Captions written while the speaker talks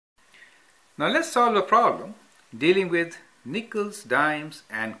Now let's solve a problem dealing with nickels, dimes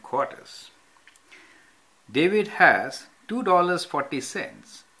and quarters. David has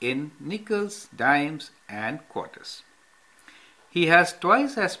 $2.40 in nickels, dimes and quarters. He has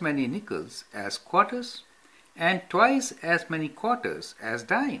twice as many nickels as quarters and twice as many quarters as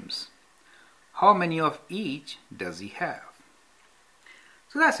dimes. How many of each does he have?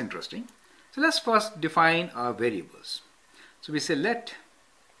 So that's interesting. So let's first define our variables. So we say let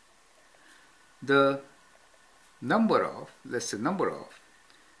the number of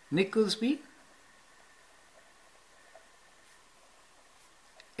nickels be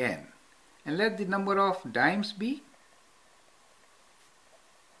n, and let the number of dimes be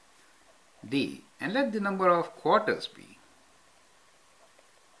d, and let the number of quarters be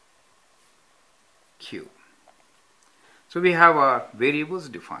q. So we have our variables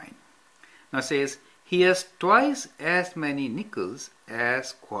defined. Now it says he has twice as many nickels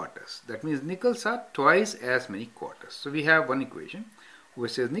as quarters. That means nickels are twice as many quarters. So we have one equation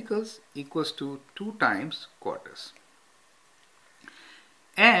which says nickels equals to 2 times quarters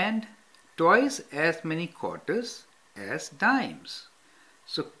and twice as many quarters as dimes.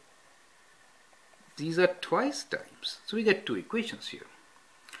 So these are twice dimes. So we get two equations here.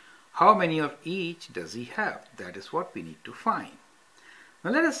 How many of each does he have? That is what we need to find.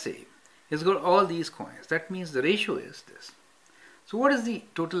 Now let us say he's got all these coins. That means the ratio is this. So what is the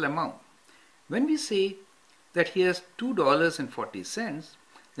total amount? When we say that he has $2.40,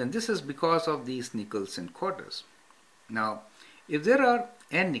 then this is because of these nickels and quarters. Now, if there are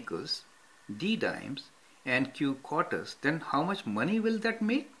n nickels, d dimes, and q quarters, then how much money will that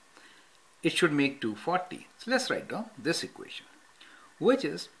make? It should make $2.40. So let's write down this equation, which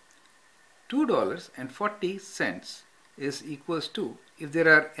is $2.40 is equals to, if there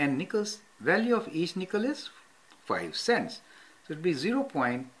are n nickels, value of each nickel is 5 cents. So it will be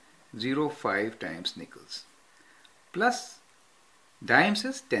 0.05 times nickels. Plus dimes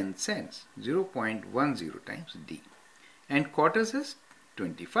is 10 cents, 0.10 times d. And quarters is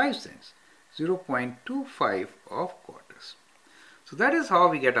 25 cents, 0.25 of quarters. So that is how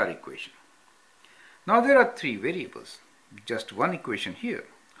we get our equation. Now there are three variables, just one equation here.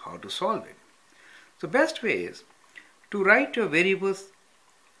 How to solve it? The best way is to write your variables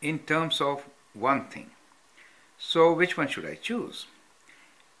in terms of one thing. So which one should I choose?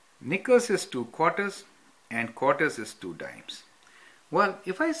 Nickels is 2 quarters and quarters is 2 dimes. Well,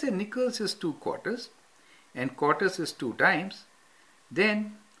 if I say nickels is 2 quarters and quarters is 2 dimes,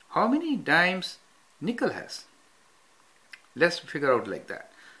 then how many dimes nickel has? Let's figure out like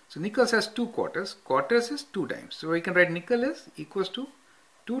that. So nickels has 2 quarters, quarters is 2 dimes. So we can write nickel is equals to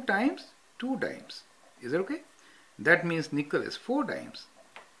 2 times 2 dimes. Is that okay? That means nickel is 4 dimes.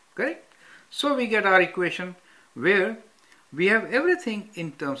 Correct? So we get our equation where we have everything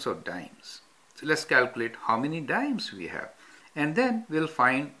in terms of dimes. So let's calculate how many dimes we have, and then we'll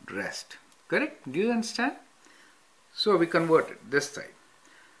find rest. Correct? Do you understand? So we convert it this side.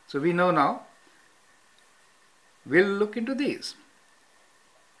 So we know now. We'll look into these.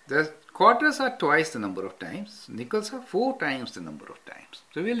 The quarters are twice the number of times. Nickels are 4 times the number of times.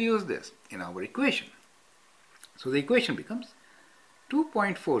 So we'll use this in our equation. So the equation becomes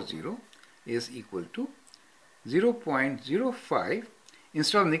 2.40 is equal to 0.05.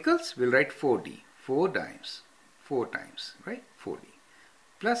 Instead of nickels, we'll write 4d, 4 dimes, 4 times, right? 4d,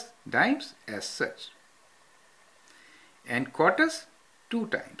 plus dimes as such. And quarters, 2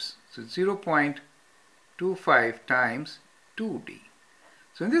 times. So 0.25 times 2d.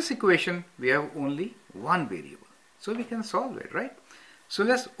 So in this equation, we have only one variable. So we can solve it, right? So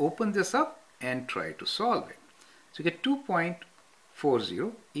let's open this up and try to solve it. So you get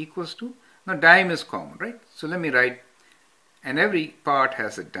 2.40 equals to, now dime is common, right? So let me write, and every part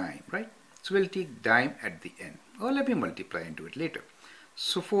has a dime, right? So we'll take dime at the end. Or let me multiply and do it later.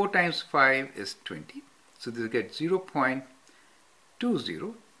 So 4 times 5 is 20. So this gets 0.20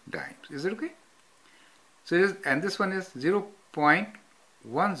 dimes. Is it okay? So and this one is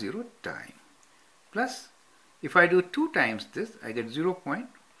 0.10 dime. Plus, if I do 2 times this, I get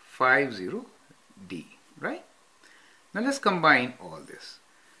 0.50 d, right? Now let's combine all this.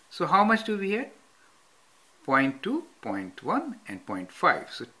 So how much do we get? 0.2, 0.1 and 0.5.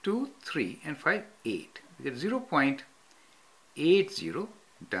 So 2, 3 and 5, 8. We get 0.80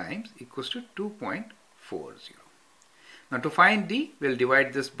 dimes equals to 2.40. Now to find d, we'll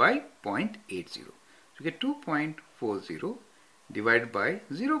divide this by 0.80. So we get 2.40 divided by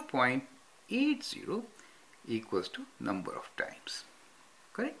 0.80 equals to number of times.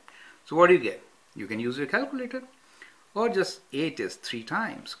 Correct? So what do you get? You can use your calculator, or just 8 is 3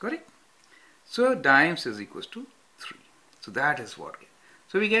 times. Correct? So dimes is equals to 3. So that is what we get.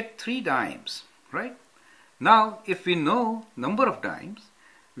 So we get 3 dimes, right? Now, if we know number of dimes,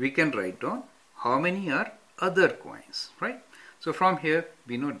 we can write down how many are other coins, right? So from here,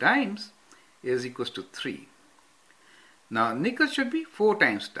 we know dimes is equals to 3. Now, nickel should be 4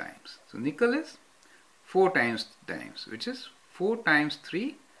 times dimes. So nickel is 4 times dimes, which is 4 times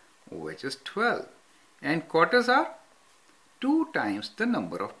 3, which is 12. And quarters are 2 times the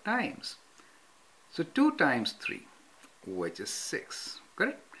number of dimes. So 2 times 3, which is 6,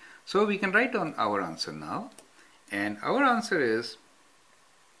 correct? So we can write down our answer now. And our answer is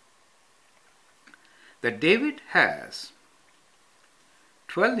that David has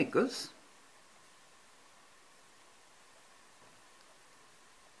 12 nickels,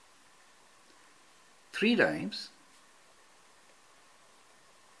 3 dimes,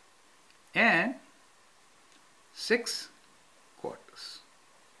 and 6 quarters.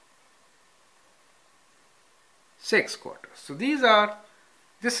 6 quarters. So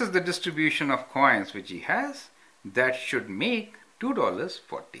this is the distribution of coins which he has that should make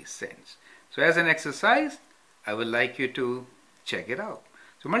 $2.40. So as an exercise, I would like you to check it out.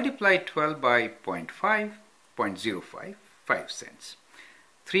 So multiply 12 by 0.05, 5 cents.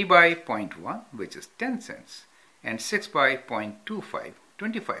 3 by 0.1, which is 10 cents. And 6 by 0.25,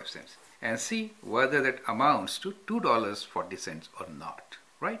 25 cents. And see whether that amounts to $2.40 or not,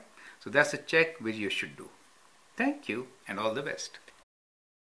 right? So that's a check which you should do. Thank you and all the best.